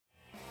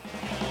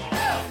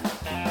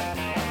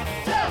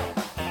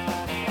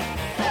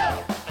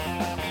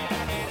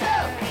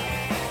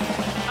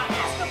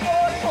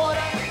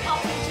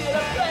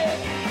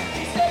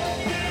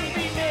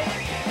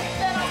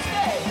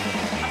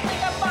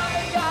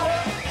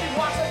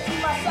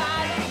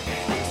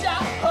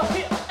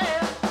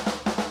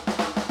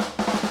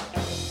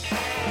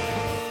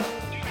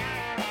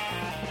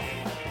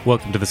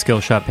Welcome to the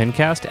Skillshot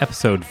Pincast,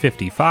 episode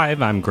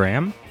 55. I'm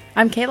Graham.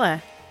 I'm Kayla.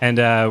 And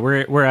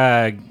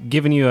we're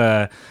giving you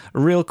a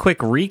real quick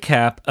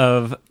recap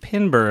of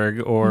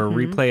Pinburgh or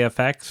Replay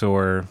FX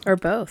or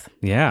both.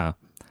 Yeah.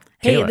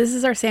 Hey, Kayla, this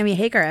is our Sammy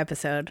Hagar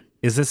episode.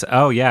 is this?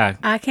 Oh, yeah.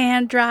 I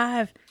can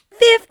drive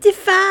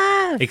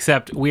 55.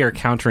 Except we are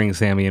countering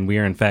Sammy, and we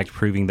are in fact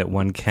proving that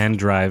one can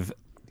drive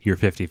your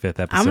 55th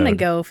episode. I'm going to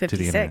go to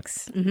the internet.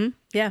 56.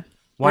 Yeah.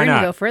 Why We're not?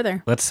 going to go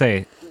further.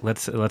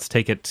 Let's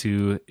take it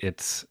to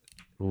its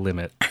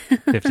limit,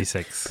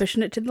 56.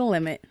 Pushing it to the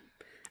limit.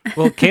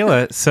 Well,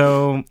 Kayla,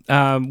 so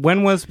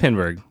when was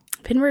Pinburgh?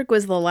 Pinburgh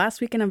was the last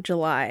weekend of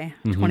July,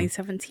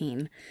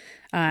 2017.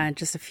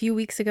 Just a few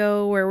weeks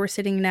ago where we're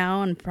sitting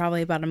now, and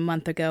probably about a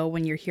month ago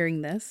when you're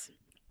hearing this.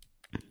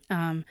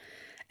 And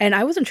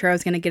I wasn't sure I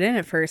was going to get in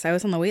at first. I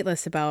was on the wait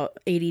list about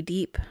 80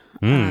 deep,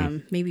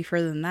 maybe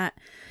further than that.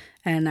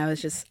 And I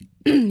was just,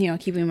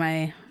 keeping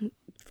my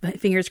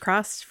fingers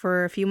crossed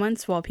for a few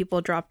months while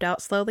people dropped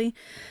out slowly,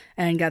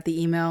 and got the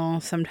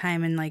email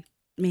sometime in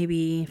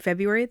maybe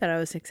February that I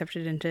was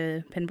accepted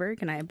into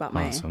Pinburgh, and I bought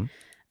my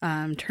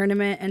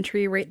tournament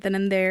entry right then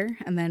and there,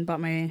 and then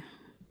bought my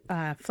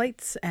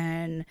flights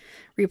and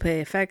Replay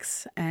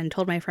effects, and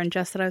told my friend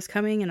Jess that I was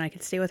coming and I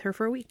could stay with her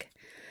for a week.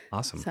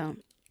 Awesome. So,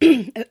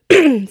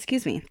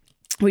 excuse me.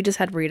 We just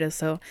had burritos,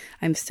 so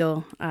I'm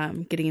still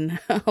getting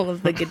all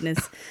of the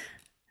goodness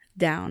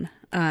down.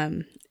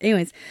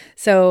 Anyways,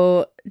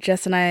 so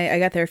Jess and I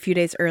got there a few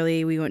days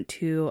early. We went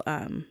to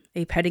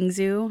a petting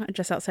zoo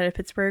just outside of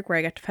Pittsburgh where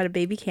I got to pet a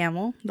baby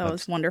camel. That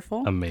was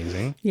wonderful.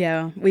 Amazing.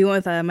 Yeah. We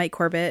went with Mike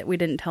Corbett. We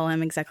didn't tell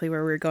him exactly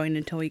where we were going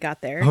until we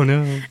got there. Oh,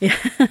 no. Yeah.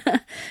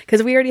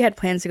 Because we already had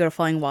plans to go to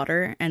Flying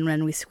Water, and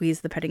then we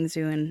squeezed the petting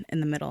zoo in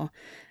the middle.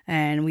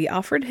 And we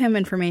offered him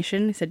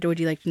information. He said, would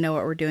you like to know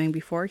what we're doing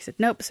before? He said,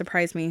 nope,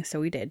 surprise me. So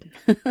we did.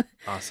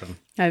 Awesome.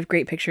 I have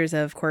great pictures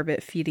of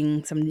Corbett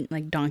feeding some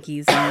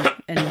donkeys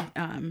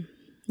and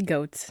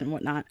goats and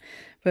whatnot.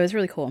 But it was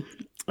really cool.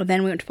 And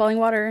then we went to Falling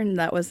Water, and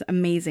that was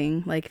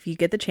amazing. If you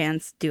get the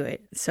chance, do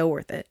it. It's so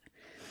worth it.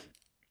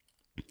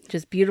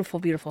 Just beautiful,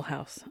 beautiful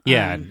house.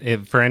 Yeah,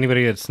 for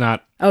anybody that's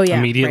not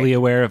immediately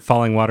aware of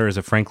Falling Water is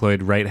a Frank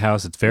Lloyd Wright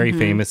house. It's very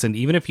famous, and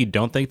even if you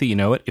don't think that you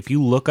know it, if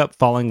you look up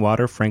Falling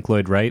Water, Frank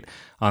Lloyd Wright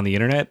on the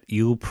internet,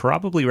 you'll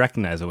probably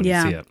recognize it when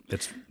you see it.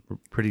 It's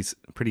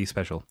pretty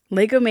special.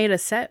 Lego made a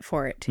set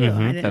for it, too.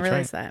 I didn't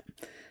realize that.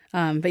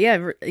 But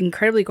yeah,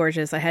 incredibly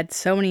gorgeous. I had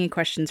so many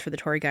questions for the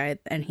tour guide,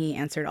 and he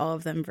answered all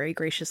of them very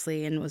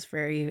graciously and was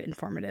very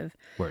informative.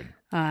 Word.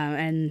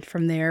 And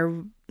from there,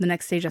 the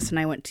next day, Justin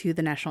and I went to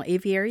the National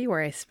Aviary,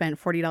 where I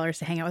spent $40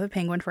 to hang out with a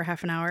penguin for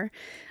half an hour,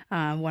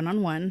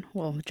 one-on-one.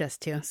 Well,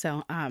 just two.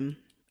 So, and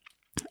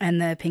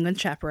the penguin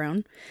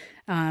chaperone.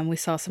 We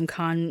saw some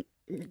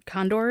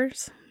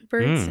condors.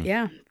 Birds,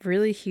 yeah,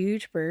 really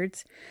huge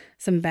birds,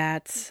 some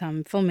bats,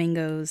 some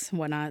flamingos,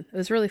 whatnot. It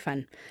was really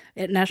fun.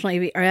 At National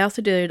Aviary, I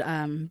also did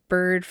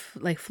bird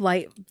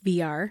flight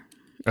VR.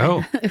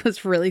 Oh, It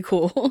was really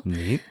cool.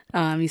 neat.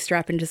 You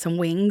strap into some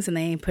wings, and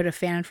they put a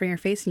fan in front of your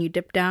face, and you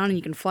dip down, and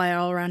you can fly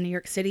all around New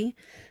York City.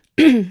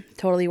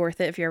 Totally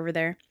worth it if you're ever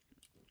there.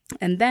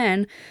 And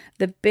then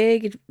the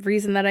big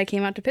reason that I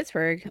came out to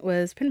Pittsburgh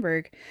was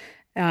Pinburgh.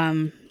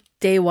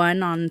 Day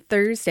one on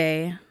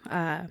Thursday,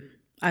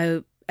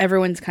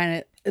 everyone's kind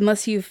of,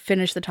 unless you've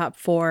finished the top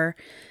four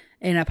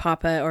in a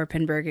Papa or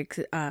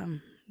Pinburgh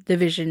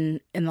division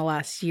in the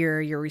last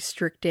year, you're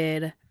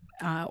restricted.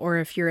 Or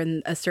if you're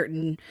in a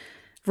certain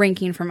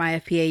ranking from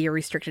IFPA, you're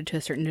restricted to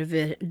a certain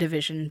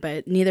division.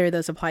 But neither of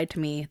those applied to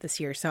me this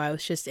year. So I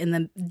was just in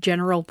the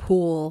general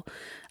pool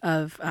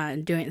of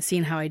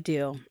seeing how I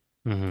do.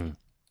 Mm-hmm.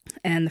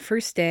 And the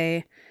first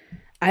day,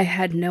 I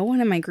had no one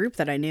in my group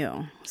that I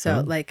knew.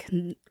 So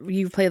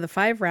you play the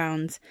 5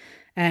 rounds.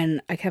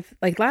 And I kept,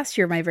 last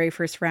year, my very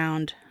first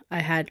round, I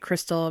had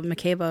Crystal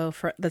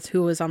McCabo, that's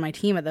who was on my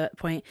team at that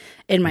point,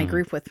 in my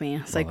group with me.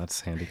 It's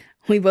that's handy.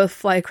 We both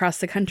fly across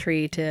the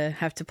country to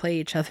have to play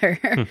each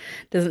other.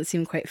 Doesn't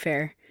seem quite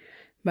fair.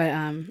 But,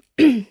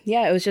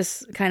 yeah, it was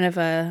just kind of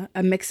a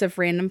mix of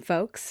random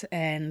folks,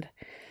 and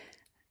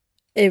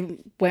it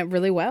went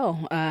really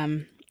well.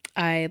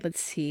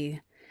 Let's see.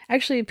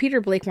 Actually,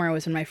 Peter Blakemore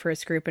was in my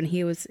first group, and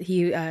he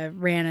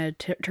ran a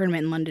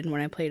tournament in London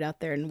when I played out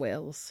there in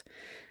Wales.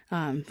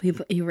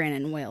 He ran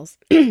in Wales.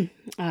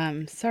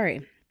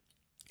 Sorry.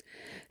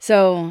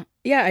 So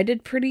yeah, I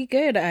did pretty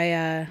good.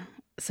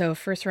 So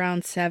first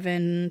round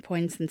 7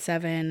 points in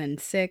 7 and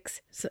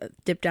 6, so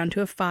dipped down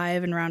to a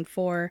 5 in round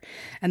 4,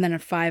 and then a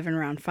 5 in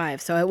round 5.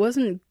 So it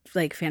wasn't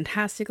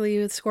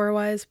fantastically score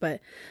wise,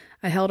 but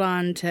I held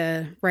on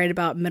to right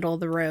about middle of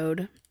the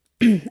road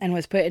and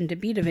was put into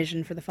B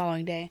division for the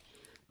following day.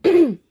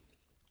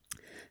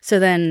 So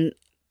then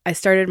I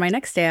started my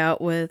next day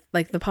out with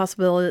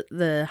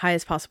the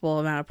highest possible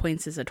amount of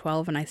points is a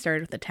 12, and I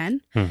started with a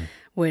 10,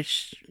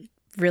 which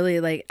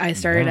really I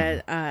started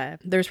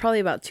at, there's probably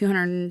about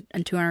 200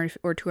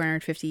 or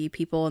 250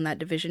 people in that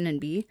division in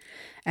B.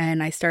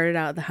 And I started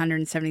out at the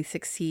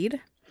 176 seed.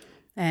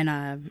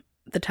 And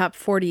the top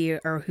 40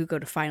 are who go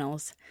to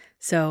finals.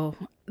 So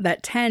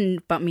that 10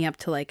 bumped me up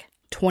to like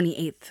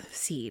 28th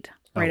seed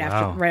right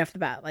off the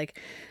bat. Like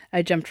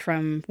I jumped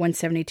from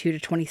 172 to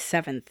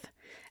 27th,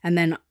 and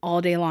then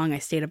all day long I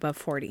stayed above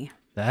 40.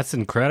 That's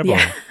incredible.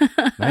 Yeah.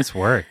 Nice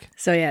work.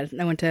 So yeah,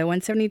 I went to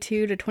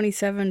 172 to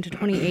 27 to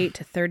 28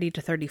 to 30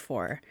 to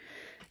 34.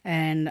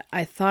 And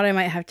I thought I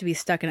might have to be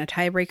stuck in a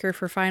tiebreaker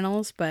for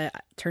finals, but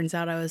turns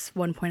out I was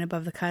 1 point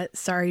above the cut.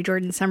 Sorry,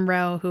 Jordan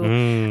Sembrow, who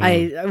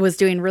I was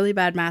doing really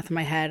bad math in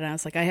my head. And I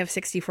was like, I have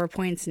 64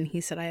 points. And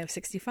he said, I have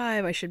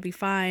 65. I should be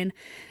fine.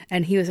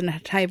 And he was in a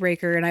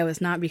tiebreaker, and I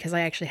was not, because I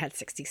actually had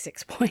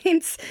 66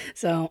 points.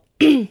 So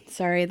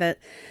sorry that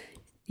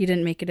you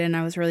didn't make it in.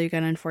 I was really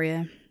gunning for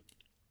you.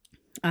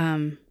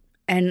 And,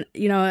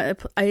 you know,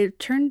 I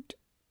turned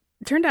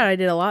out I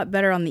did a lot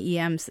better on the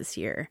EMs this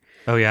year.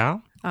 Oh, yeah?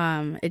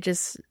 It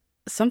just,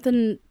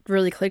 something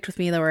really clicked with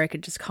me though, where I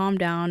could just calm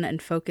down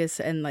and focus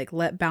and like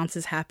let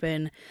bounces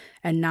happen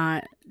and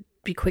not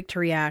be quick to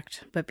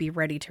react, but be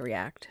ready to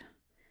react.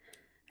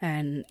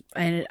 And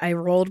I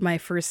rolled my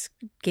first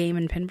game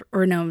in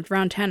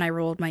round 10, I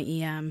rolled my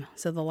EM.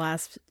 So the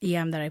last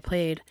EM that I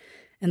played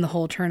in the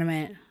whole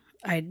tournament,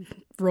 I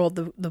rolled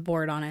the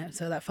board on it.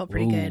 So that felt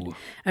pretty good.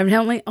 I've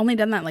only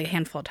done that like a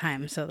handful of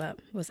times. So that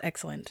was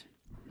excellent.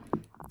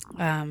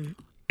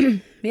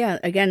 Yeah,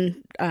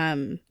 again,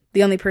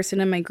 the only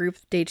person in my group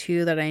day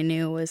 2 that I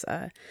knew was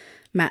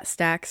Matt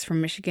Stacks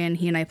from Michigan.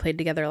 He and I played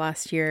together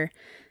last year,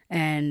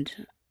 and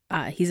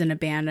he's in a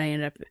band. I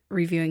ended up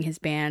reviewing his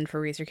band for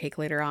Razor Cake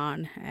later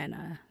on,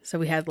 and so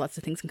we had lots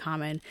of things in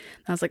common. And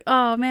I was like,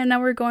 oh man,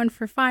 now we're going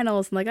for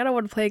finals, and like I don't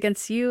want to play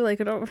against you,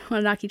 like I don't want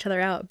to knock each other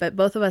out. But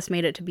both of us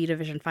made it to B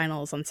Division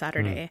finals on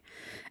Saturday,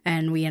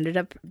 and we ended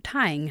up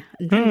tying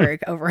in Pittsburgh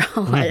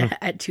overall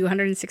at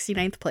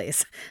 269th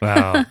place.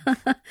 Wow.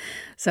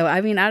 So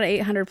I mean, out of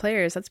 800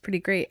 players, that's pretty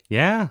great.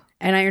 Yeah.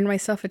 And I earned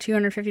myself a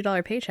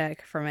 $250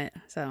 paycheck from it.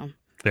 So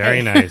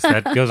very nice.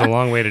 That goes a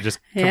long way to just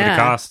cover the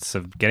costs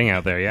of getting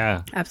out there.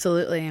 Yeah,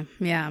 absolutely.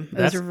 Yeah, it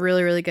was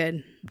really, really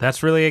good.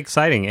 That's really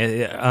exciting.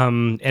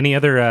 Any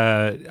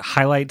other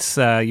highlights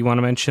you want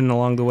to mention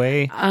along the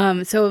way?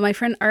 So my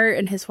friend Art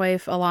and his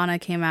wife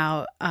Alana came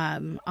out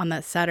on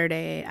that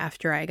Saturday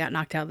after I got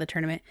knocked out of the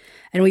tournament,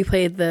 and we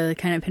played the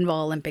kind of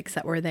pinball Olympics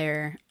that were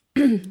there.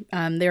 They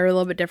were a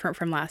little bit different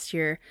from last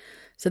year.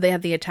 So they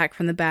have the attack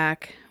from the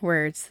back,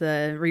 where it's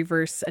the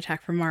reverse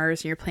attack from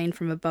Mars, and you're playing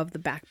from above the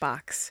back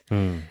box.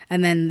 And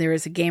then there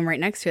was a game right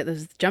next to it that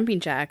was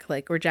jumping jack,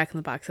 or Jack in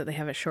the Box that they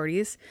have at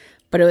Shorty's,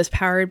 but it was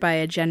powered by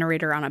a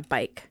generator on a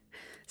bike.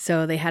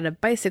 So they had a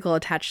bicycle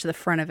attached to the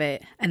front of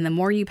it, and the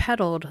more you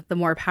pedaled, the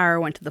more power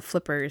went to the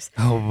flippers.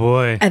 Oh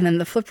boy. And then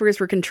the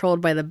flippers were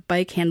controlled by the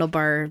bike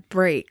handlebar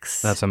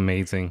brakes. That's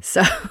amazing.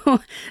 So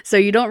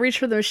you don't reach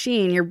for the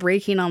machine, you're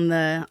braking on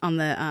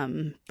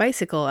the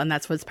bicycle, and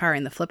that's what's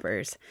powering the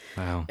flippers.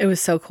 Wow. It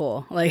was so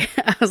cool. Like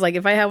I was like,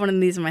 if I had one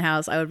of these in my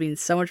house, I would be in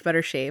so much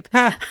better shape.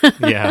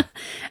 Yeah.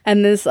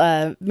 And this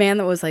man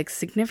that was like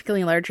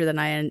significantly larger than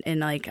I in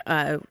like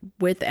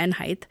width and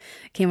height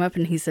came up,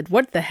 and he said,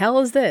 "What the hell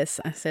is this?"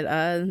 I said,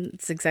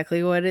 it's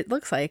exactly what it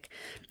looks like.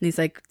 And he's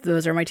like,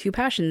 those are my two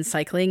passions,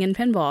 cycling and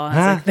pinball. I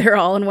was like, they're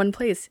all in one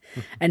place.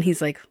 And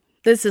he's like,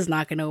 this is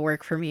not going to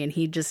work for me. And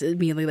he just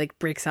immediately like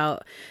breaks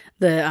out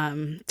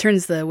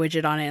turns the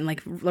widget on it and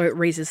like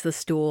raises the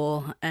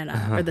stool and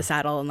or the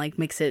saddle and like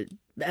makes it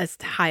as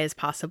high as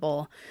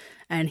possible.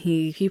 And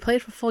he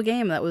played a full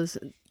game. That was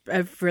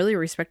a really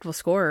respectable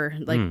score,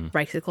 like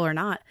bicycle or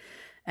not.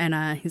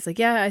 And he's like,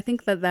 yeah, I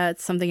think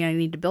that's something I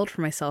need to build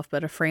for myself,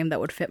 but a frame that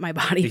would fit my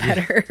body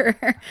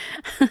better.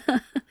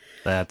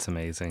 That's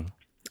amazing.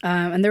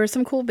 And there were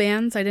some cool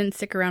bands. I didn't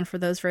stick around for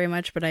those very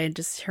much, but I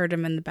just heard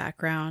them in the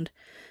background.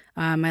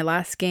 My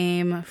last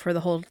game for the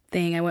whole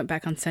thing, I went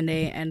back on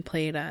Sunday and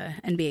played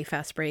NBA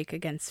Fast Break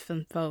against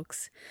some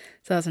folks.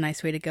 So that was a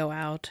nice way to go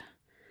out.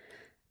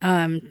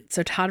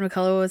 So Todd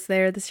McCullough was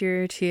there this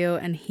year too.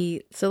 And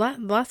the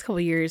last couple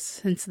of years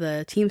since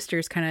the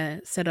Teamsters kind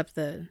of set up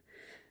the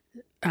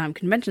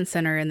convention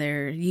center in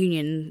their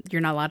union,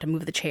 you're not allowed to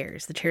move the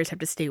chairs. The chairs have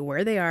to stay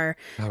where they are.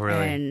 Oh,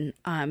 really?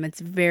 And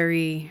it's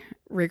very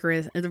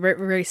rigorous,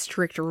 very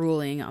strict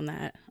ruling on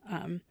that.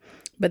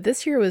 But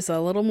this year was a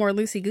little more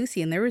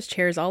loosey-goosey, and there was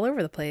chairs all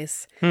over the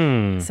place.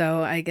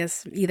 So I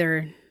guess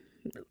either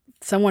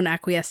someone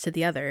acquiesced to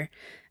the other,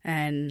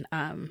 and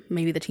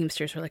maybe the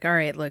Teamsters were like, all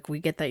right, look, we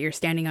get that you're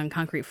standing on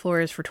concrete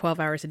floors for 12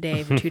 hours a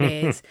day for 2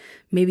 days.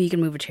 Maybe you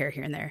can move a chair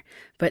here and there.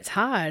 But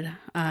Todd,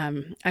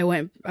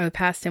 I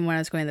passed him when I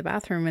was going to the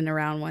bathroom in the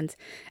round once,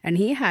 and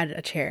he had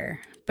a chair,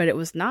 but it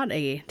was not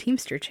a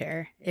Teamster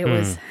chair. It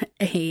was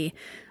a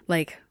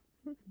like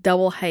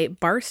double height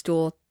bar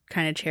stool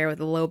kind of chair with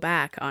a low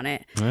back on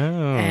it.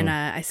 And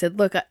I said,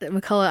 look,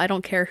 McCullough, I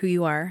don't care who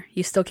you are,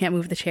 you still can't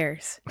move the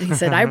chairs. And he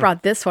said, I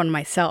brought this one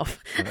myself.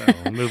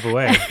 Move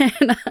away.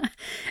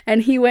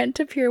 And he went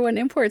to Pier 1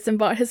 Imports and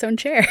bought his own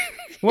chair.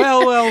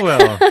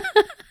 well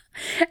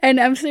And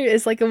I'm serious,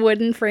 it's like a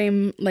wooden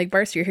frame like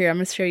bar stool. Here, I'm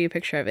gonna show you a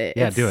picture of it.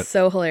 Yeah, it's do it.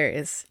 So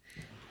hilarious.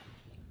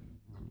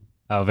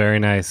 Oh, very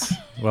nice.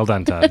 Well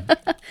done, Todd.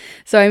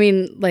 So, I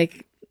mean,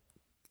 like,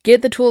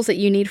 get the tools that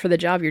you need for the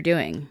job you're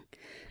doing.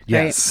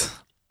 Yes.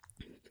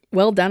 Right?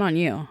 Well done on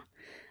you.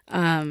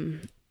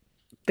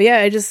 But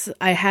yeah,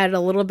 I had a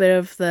little bit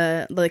of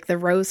the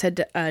rose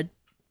had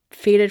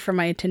faded from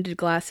my tinted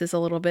glasses a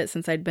little bit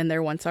since I'd been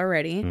there once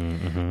already.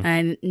 Mm-hmm.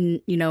 And,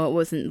 you know, it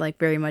wasn't like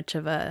very much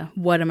of a,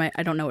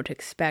 I don't know what to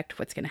expect,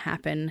 what's going to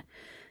happen.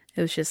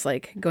 It was just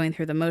like going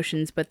through the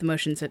motions, but the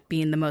motions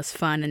being the most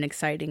fun and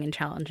exciting and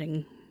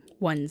challenging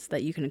ones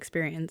that you can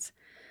experience.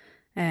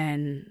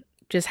 And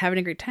just having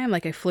a great time.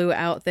 Like, I flew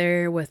out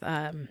there with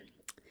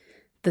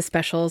the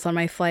specials on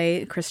my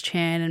flight. Chris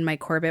Chan and Mike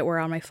Corbett were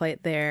on my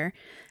flight there.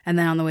 And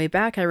then on the way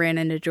back, I ran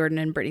into Jordan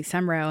and Brittany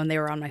Semro, and they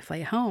were on my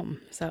flight home.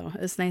 So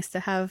it was nice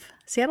to have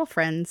Seattle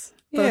friends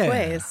both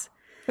ways.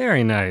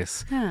 Very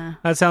nice. Yeah.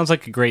 That sounds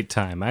like a great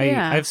time.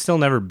 I've still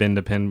never been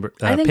to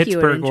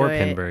Pittsburgh or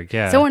Pinburgh.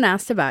 Yeah. Someone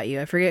asked about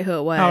you. I forget who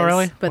it was. Oh,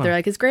 really? But they're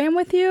like, is Graham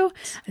with you?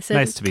 I said,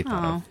 nice to be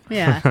thought of.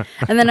 Yeah.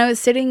 And then I was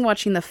sitting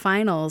watching the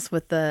finals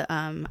with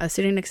I was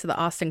sitting next to the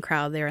Austin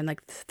crowd there in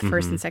like the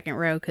first and second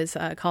row because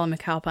Colin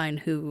McAlpine,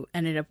 who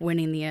ended up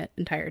winning the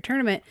entire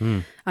tournament,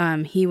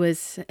 he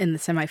was in the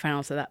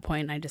semifinals at that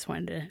point. And I just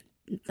wanted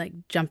to like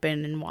jump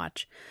in and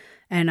watch.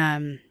 And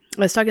I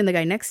was talking to the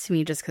guy next to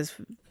me just because,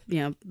 you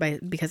know,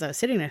 because I was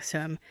sitting next to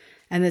him.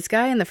 And this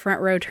guy in the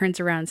front row turns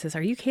around and says,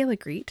 "Are you Kayla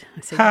Greet?"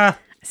 I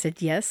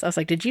said, "Yes." I was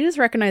like, "Did you just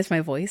recognize my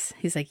voice?"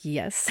 He's like,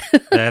 "Yes."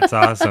 That's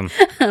awesome.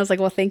 I was like,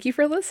 "Well, thank you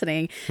for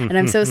listening." And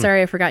I'm so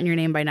sorry I've forgotten your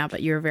name by now,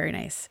 but you were very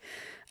nice.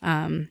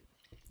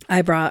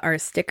 I brought our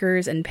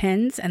stickers and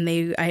pins, and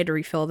I had to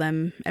refill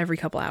them every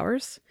couple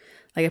hours.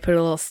 Like, I put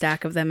a little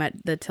stack of them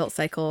at the Tilt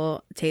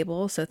Cycle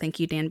table. So thank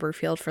you, Dan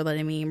Burfield, for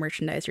letting me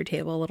merchandise your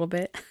table a little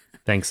bit.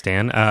 Thanks,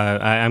 Dan.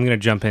 I'm going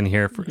to jump in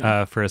here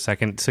for a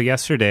second. So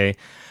yesterday,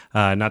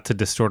 not to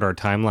distort our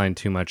timeline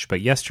too much, but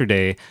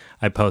yesterday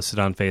I posted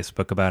on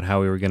Facebook about how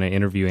we were going to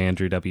interview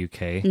Andrew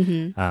WK.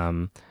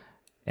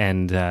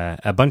 And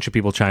a bunch of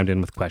people chimed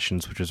in with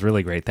questions, which was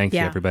really great. Thank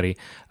you, everybody.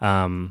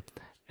 And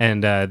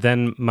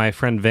then my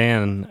friend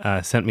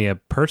Van sent me a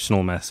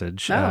personal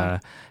message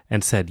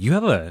and said, You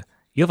have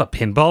a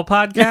pinball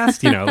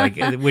podcast, you know, like,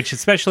 which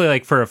especially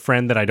like for a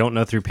friend that I don't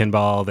know through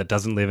pinball that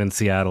doesn't live in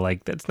Seattle,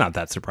 like, that's not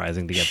that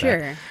surprising to get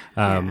that.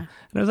 And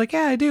I was like,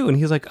 yeah, I do. And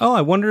he's like, oh,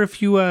 I wonder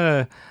if you,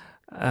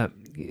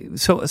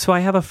 so I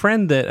have a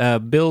friend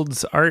that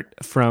builds art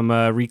from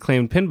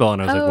Reclaimed Pinball,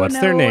 and I was like, "What's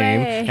their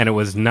name?" Way. And it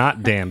was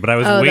not Dan, but I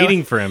was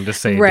waiting for him to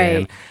say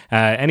Dan.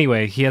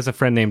 Anyway, he has a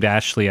friend named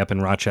Ashley up in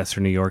Rochester,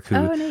 New York,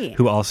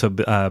 who also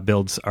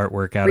builds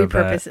artwork out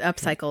repurpose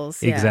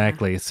upcycles. Yeah.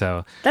 Exactly.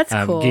 So that's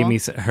cool. Gave me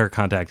her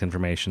contact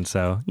information.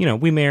 So, you know,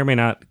 we may or may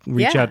not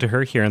reach out to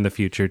her here in the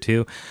future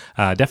too.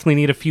 Definitely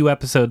need a few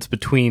episodes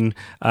between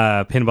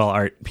pinball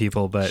art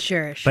people, but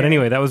sure. But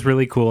anyway, that was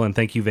really cool, and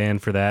thank you, Van,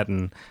 for that.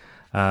 And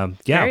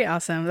very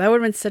awesome. That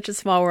would have been such a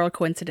small world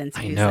coincidence.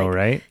 I know, like,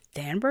 right?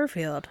 Dan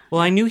Burfield. Well,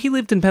 I knew he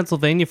lived in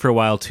Pennsylvania for a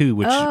while too,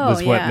 which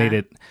was what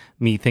made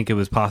me think it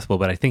was possible.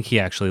 But I think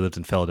he actually lived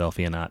in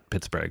Philadelphia, not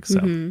Pittsburgh.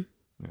 So,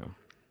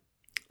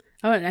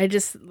 Oh, and I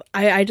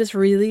just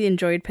really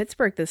enjoyed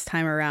Pittsburgh this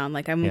time around.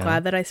 Like, I'm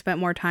glad that I spent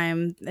more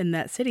time in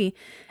that city.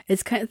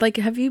 It's kind of like,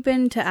 have you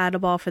been to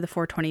Adaball for the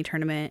 420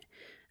 tournament?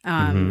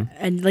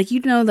 And like, you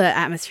know, the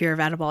atmosphere of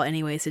Adaball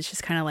anyways, it's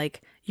just kind of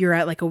like you're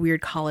at like a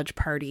weird college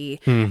party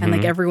and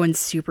like everyone's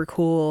super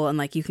cool and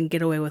like you can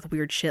get away with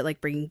weird shit like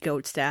bringing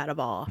goats to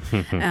Adaball.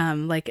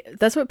 Like,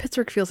 that's what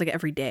Pittsburgh feels like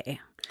every day.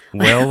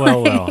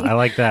 Well. I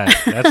like that.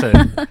 That's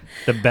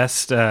the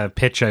best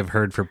pitch I've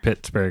heard for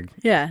Pittsburgh.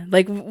 Yeah.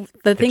 Like,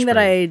 the thing that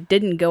I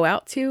didn't go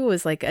out to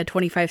was like a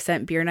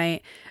 25-cent beer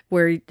night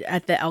where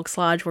at the Elks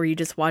Lodge where you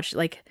just watch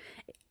like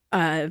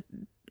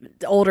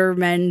older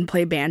men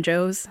play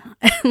banjos.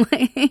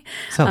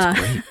 Sounds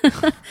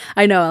great.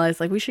 I know. I was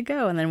like, we should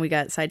go. And then we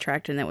got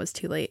sidetracked and it was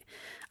too late.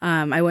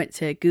 I went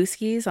to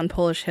Gooski's on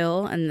Polish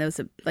Hill, and there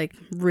was a like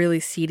really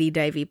seedy,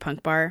 divey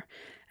punk bar,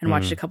 and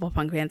watched a couple of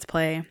punk bands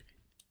play.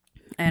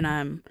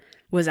 And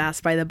was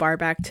asked by the bar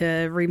back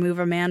to remove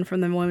a man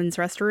from the women's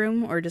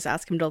restroom or just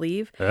ask him to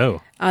leave.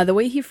 Oh. The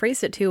way he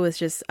phrased it too was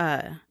just,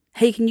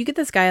 hey, can you get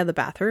this guy out of the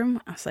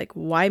bathroom? I was like,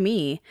 why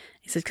me?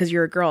 He says, because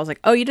you're a girl. I was like,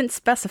 oh, you didn't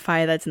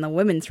specify that's in the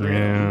women's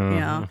room. You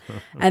know?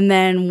 And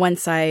then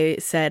once I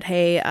said,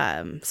 hey,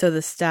 so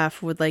the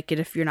staff would like it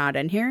if you're not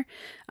in here.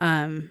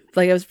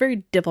 Like, I was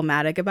very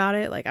diplomatic about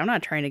it. Like, I'm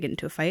not trying to get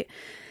into a fight.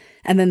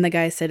 And then the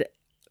guy said,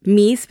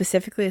 me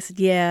specifically? I said,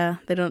 yeah,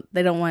 they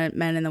don't want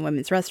men in the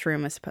women's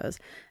restroom, I suppose.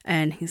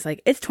 And he's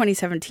like, it's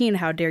 2017.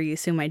 How dare you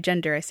assume my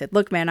gender? I said,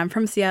 look, man, I'm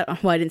from Seattle.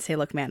 Well, I didn't say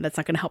look, man. That's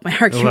not going to help my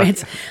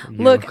argument.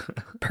 Look,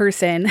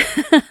 person,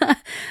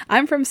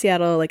 I'm from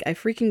Seattle. Like, I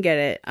freaking get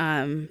it.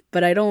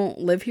 But I don't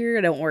live here.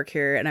 I don't work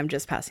here. And I'm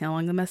just passing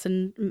along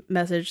the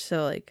message.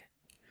 So, like,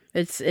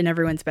 it's in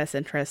everyone's best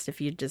interest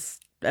if you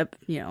just,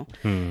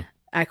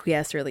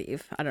 acquiesce or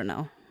leave. I don't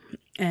know.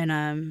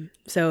 And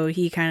so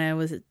he kind of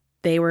was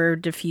they were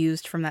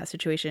diffused from that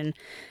situation.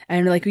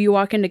 And like you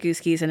walk into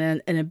Gooski's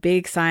and a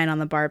big sign on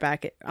the bar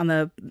back on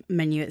the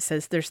menu, it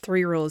says there's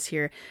 3 rules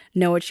here.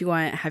 Know what you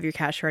want, have your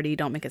cash ready,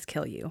 don't make us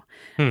kill you.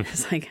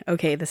 It's like,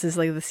 okay, this is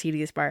like the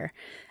seediest bar.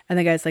 And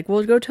the guy's like,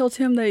 well, go tell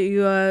Tim that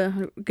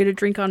you get a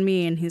drink on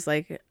me. And he's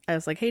like, I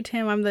was like, hey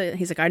Tim,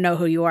 he's like, I know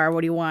who you are,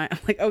 what do you want? I'm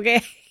like,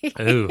 okay.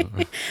 Ooh.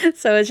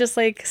 So it's just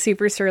like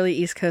super surly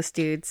East Coast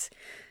dudes.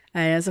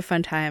 And it was a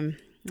fun time.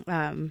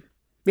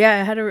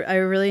 Yeah, I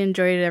really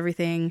enjoyed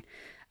everything.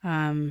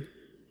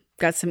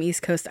 Got some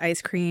East Coast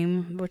ice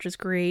cream, which was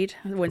great.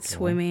 Went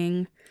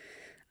swimming.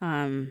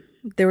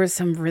 There was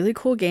some really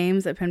cool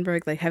games at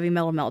Pinburgh, like Heavy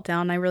Metal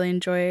Meltdown. I really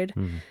enjoyed.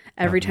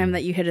 Every time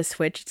that you hit a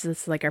switch, it's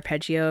this like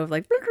arpeggio of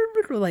like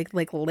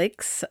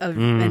licks of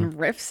and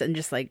riffs and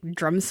just like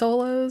drum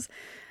solos.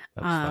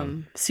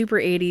 Super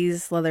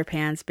 80s, leather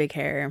pants, big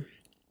hair.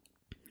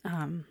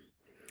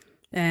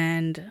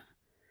 And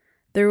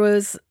there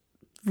was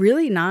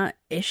really not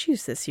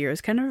issues this year. It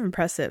was kind of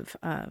impressive.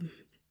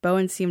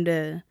 Bowen seemed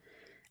to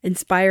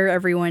inspire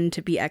everyone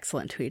to be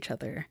excellent to each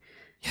other.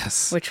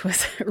 Yes. Which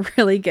was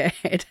really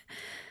good.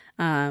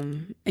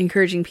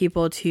 Encouraging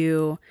people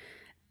to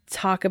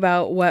talk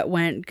about what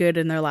went good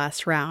in their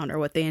last round or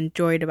what they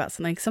enjoyed about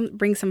something.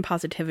 Bring some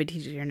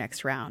positivity to your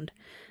next round.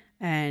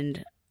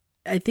 And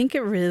I think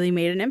it really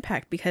made an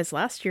impact because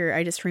last year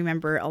I just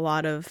remember a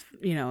lot of,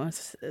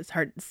 it's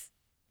hard,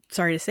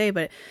 sorry to say,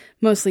 but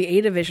mostly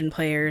A division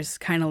players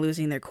kind of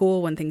losing their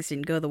cool when things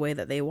didn't go the way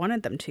that they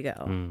wanted them to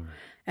go.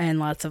 And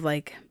lots of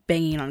like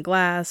banging on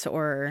glass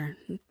or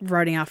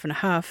running off in a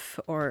huff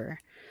or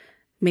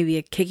maybe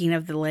a kicking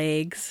of the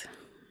legs,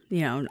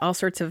 all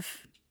sorts of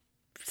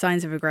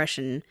signs of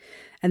aggression.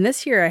 And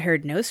this year I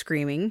heard no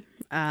screaming,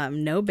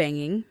 no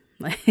banging,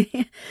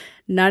 like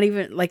not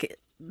even like,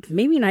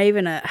 maybe not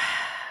even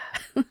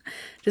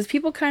just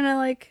people kind of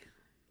like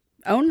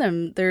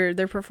own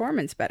their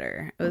performance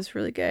better. It was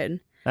really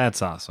good.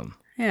 That's awesome.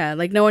 Yeah,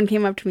 like no one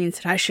came up to me and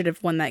said I should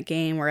have won that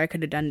game or I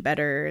could have done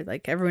better.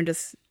 Like everyone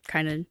just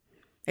kind of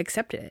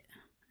accepted it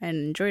and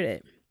enjoyed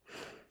it.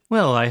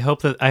 Well, I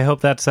hope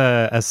that's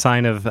a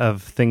sign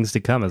of things to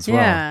come as well.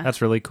 Yeah.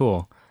 That's really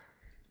cool.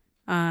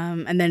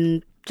 And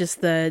then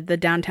just the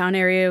downtown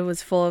area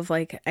was full of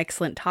like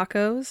excellent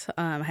tacos.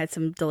 I had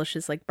some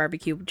delicious like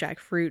barbecue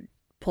jackfruit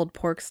pulled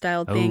pork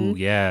style thing. Oh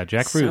yeah,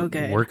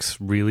 jackfruit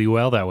works really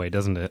well that way,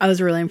 doesn't it? I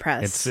was really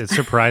impressed. It's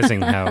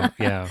surprising how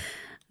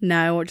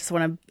Now I just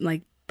want to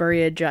like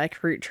bury a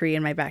jackfruit tree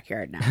in my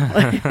backyard now.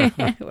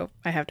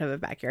 I have to have a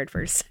backyard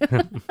first.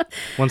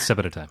 One step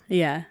at a time.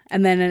 Yeah,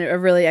 and then a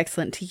really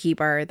excellent tiki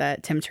bar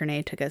that Tim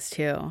Ternay took us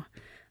to,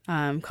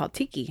 called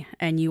Tiki,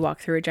 and you walk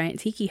through a giant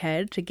tiki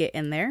head to get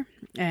in there,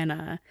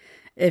 and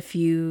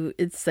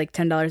it's like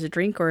 $10 a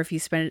drink, or if you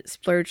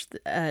splurge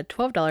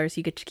 $12,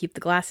 you get to keep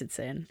the glass it's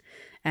in.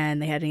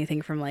 And they had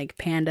anything from like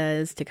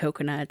pandas to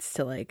coconuts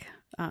to like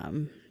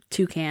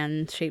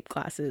toucan shaped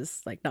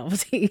glasses, like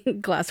novelty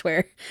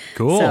glassware.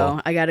 Cool.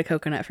 So I got a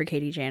coconut for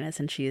Katie Janice,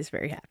 and she is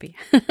very happy.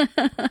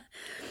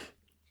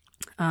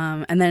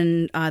 And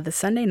then the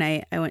Sunday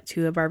night, I went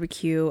to a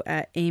barbecue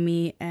at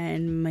Amy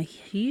and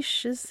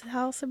Mahesh's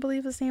house, I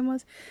believe his name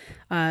was,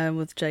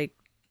 with like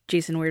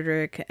Jason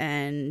Weirdrick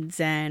and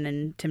Zen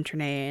and Tim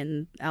Ternay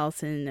and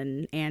Allison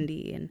and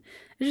Andy, and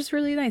it's just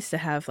really nice to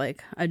have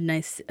like a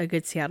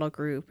good Seattle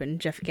group and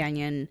Jeff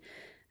Gagnon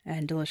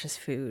and delicious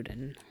food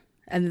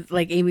and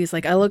like Amy's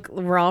like,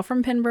 we're all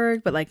from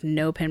Pinburgh, but like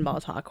no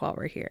pinball talk while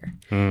we're here.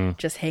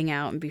 Just hang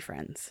out and be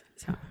friends.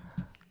 So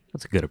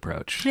that's a good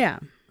approach. Yeah.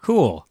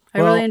 Cool. I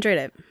really enjoyed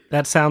it.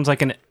 That sounds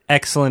like an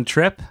excellent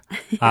trip.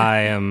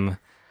 I am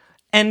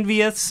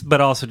envious, but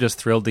also just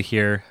thrilled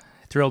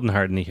and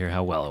heartened to hear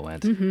how well it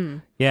went. Mm-hmm.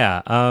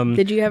 Yeah.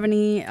 Did you have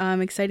any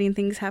exciting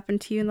things happen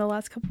to you in the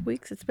last couple of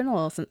weeks? It's been a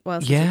while since I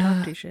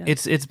talked to you.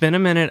 It's been a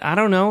minute. I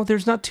don't know.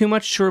 There's not too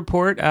much to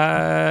report.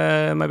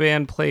 My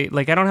band played,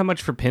 I don't have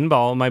much for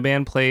pinball. My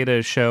band played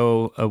a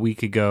show a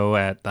week ago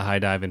at the High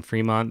Dive in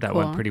Fremont. That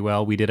went pretty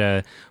well.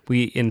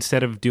 We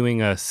instead of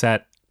doing a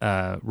set,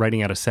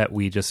 writing out a set,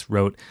 we just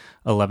wrote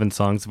 11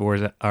 songs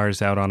of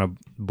ours out on a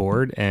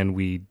board, and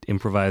we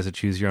improvised a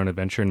choose your own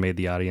adventure and made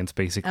the audience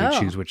basically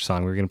choose which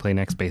song we were going to play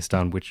next based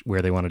on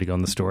where they wanted to go in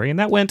the story, and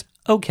that went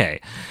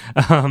okay.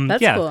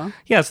 That's cool.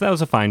 Yeah, so that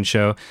was a fine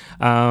show.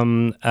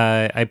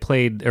 I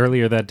played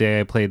earlier that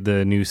day. I played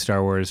the new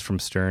Star Wars from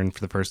Stern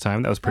for the first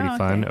time. That was pretty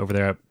fun over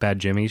there at Bad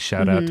Jimmy's.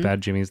 Shout out to Bad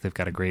Jimmy's. They've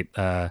got a great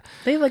they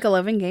have like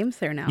 11 games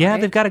there now. Yeah,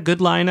 right? They've got a good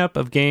lineup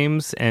of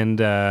games and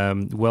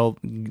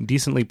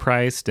decently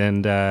priced,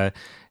 and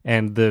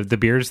the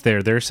beers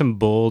there's some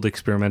bold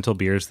experimental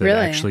beers that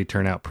actually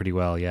turn out pretty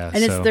well. Yeah,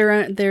 and it's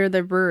they're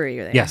the brewery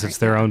there, yes, it's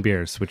their own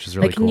beers, which is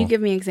really cool. Can you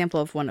give me an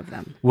example of one of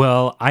them?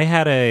 Well, I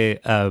had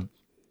a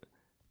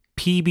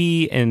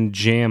PB and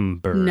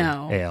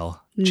Jamber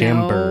ale.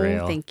 Jamber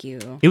ale. Thank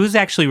you. It was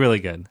actually really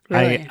good.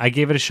 Really? I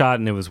gave it a shot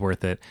and it was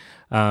worth it.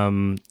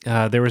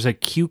 There was a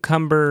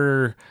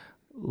cucumber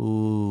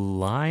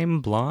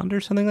lime blonde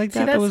or something like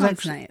that. That was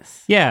sounds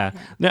nice. Yeah.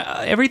 No,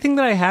 everything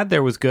that I had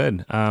there was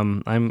good.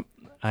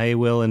 I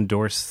will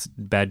endorse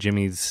Bad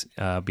Jimmy's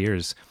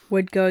beers.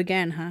 Would go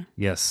again, huh?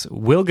 Yes,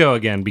 will go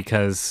again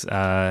because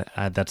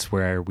that's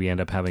where we end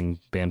up having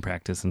band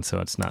practice, and so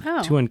it's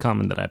not too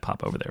uncommon that I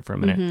pop over there for a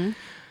minute. Mm-hmm.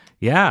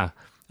 Yeah.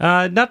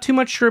 Not too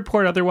much to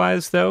report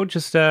otherwise, though.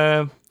 Just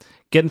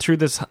getting through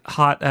this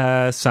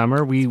hot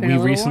summer. We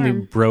recently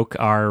broke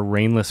our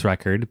rainless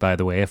record, by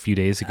the way, a few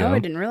days ago. Oh, I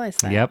didn't realize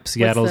that. Yep,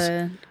 Seattle's... What's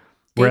the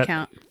we're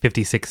count? at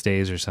 56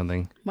 days or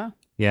something. Wow.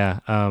 Yeah.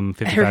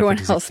 55, everyone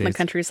else days. in the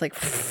country is like...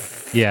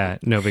 Yeah,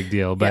 no big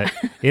deal. But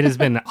it has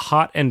been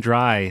hot and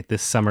dry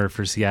this summer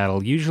for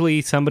Seattle.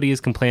 Usually somebody is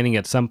complaining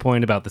at some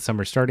point about the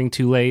summer starting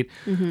too late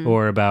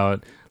or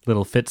about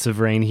little fits of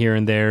rain here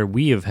and there.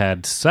 We have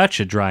had such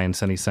a dry and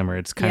sunny summer.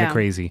 It's kind of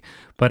crazy.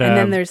 But and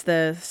then there's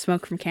the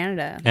smoke from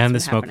Canada. And the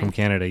smoke from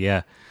Canada,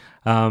 yeah.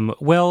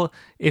 Well,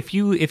 if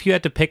you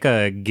had to pick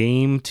a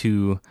game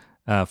to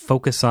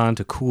focus on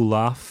to cool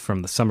off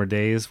from the summer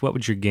days, what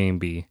would your game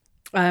be?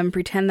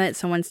 Pretend that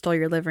someone stole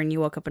your liver and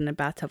you woke up in a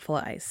bathtub full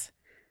of ice.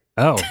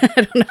 Oh, I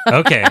don't know.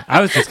 Okay.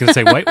 I was just going to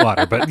say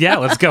Whitewater, but yeah,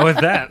 let's go with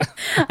that.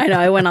 I know.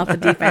 I went off the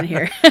deep end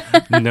here.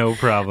 No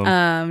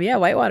problem. Yeah,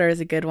 Whitewater is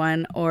a good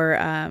one. Or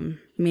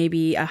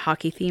maybe a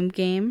hockey themed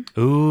game.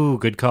 Ooh,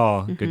 good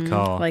call. Good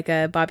call. Like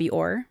a Bobby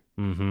Orr.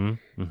 Mm-hmm.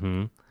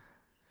 Mm-hmm.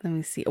 Let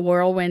me see.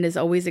 Whirlwind is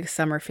always a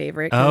summer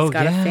favorite because it's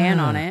got a fan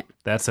on it.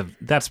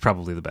 That's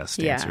probably the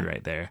best answer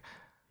right there.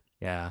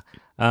 Yeah.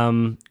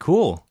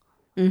 Cool.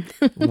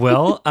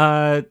 Well,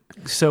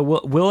 so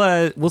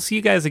we'll see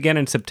you guys again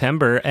in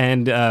September,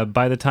 and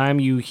by the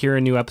time you hear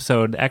a new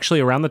episode, actually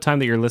around the time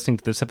that you're listening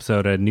to this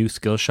episode, a new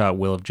skill shot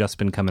will have just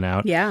been coming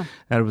out. Yeah.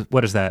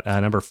 What is that?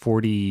 Number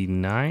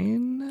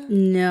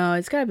 49? No,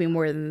 it's got to be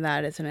more than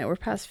that, isn't it? We're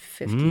past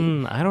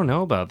 50. I don't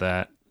know about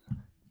that.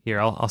 Here,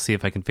 I'll see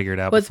if I can figure it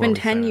out. Well, it's been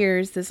 10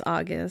 years this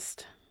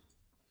August.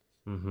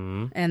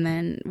 Mm-hmm. And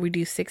then we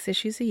do 6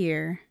 issues a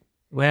year.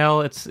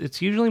 Well,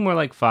 it's usually more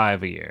like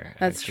 5 a year.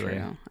 That's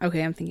true.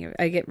 Okay, I'm thinking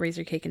I get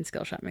Razor Cake and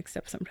Skill Shot mixed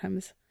up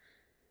sometimes.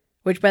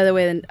 Which, by the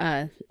way,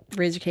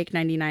 Razor Cake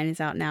 99 is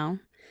out now.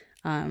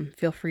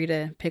 Feel free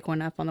to pick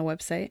one up on the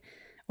website,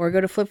 or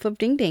go to Flip Flip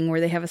Ding Ding where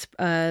they have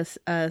a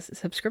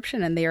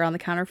subscription and they are on the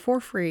counter for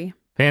free.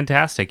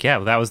 Fantastic. Yeah,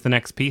 well, that was the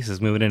next piece,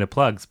 is moving into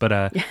plugs.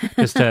 But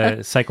just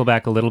to cycle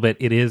back a little bit,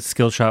 it is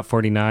Skillshot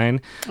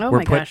 49. Oh,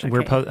 my gosh. Okay.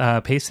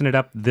 We're pasting it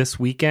up this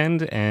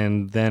weekend,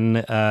 and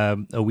then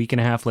a week and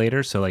a half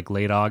later, so like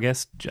late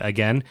August,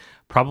 again,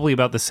 probably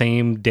about the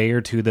same day or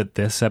two that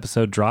this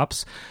episode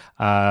drops,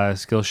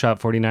 Skillshot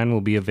 49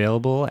 will be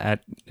available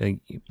at, I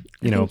think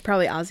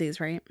probably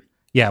Ozzy's, right?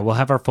 Yeah, we'll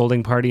have our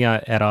folding party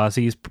at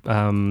Ozzy's.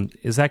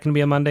 Is that going to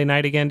be a Monday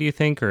night again, do you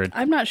think? Or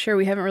I'm not sure.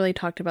 We haven't really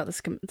talked about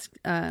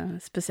the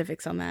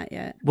specifics on that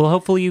yet. Well,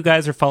 hopefully you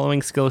guys are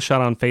following Skillshot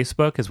on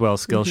Facebook as well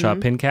as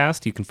Skillshot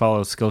Pincast. You can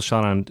follow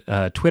Skillshot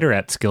on Twitter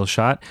at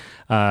Skillshot.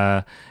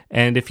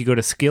 And if you go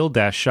to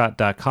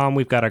skill-shot.com,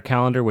 we've got our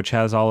calendar, which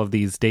has all of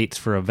these dates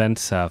for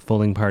events,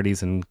 folding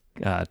parties, and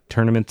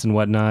tournaments and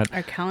whatnot.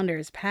 Our calendar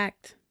is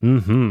packed.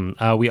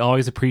 Mm-hmm. We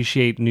always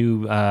appreciate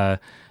new...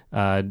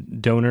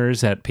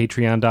 donors at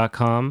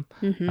patreon.com.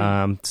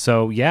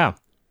 So yeah,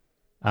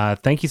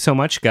 thank you so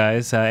much,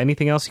 guys.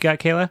 Anything else you got,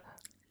 Kayla?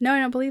 No, I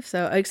don't believe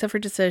so, except for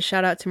just a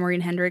shout out to Maureen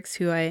Hendricks,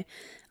 who I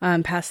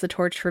passed the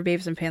torch for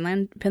Babes in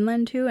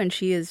Pinland to, and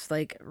she is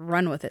like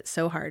run with it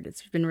so hard.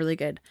 It's been really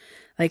good.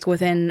 Like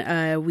within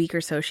a week or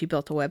so, she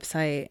built a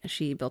website,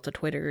 she built a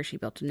Twitter, she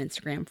built an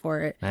Instagram for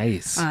it.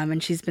 Nice.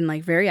 And she's been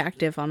like very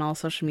active on all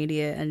social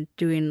media and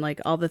doing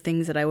like all the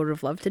things that I would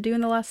have loved to do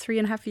in the last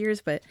 3.5 years,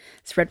 but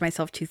spread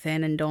myself too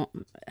thin and don't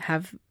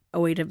have a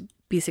way to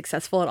be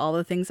successful at all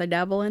the things I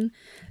dabble in.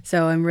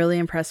 So I'm really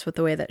impressed with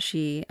the way that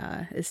she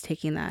is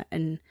taking that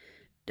and,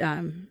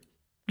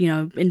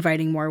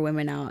 inviting more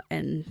women out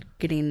and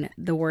getting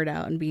the word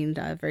out and being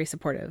very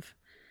supportive.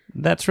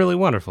 That's really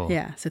wonderful.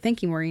 Yeah. So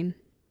thank you, Maureen.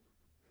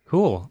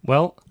 Cool.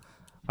 Well,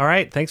 all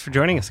right. Thanks for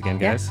joining us again,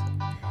 guys.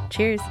 Yeah.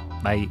 Cheers.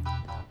 Bye.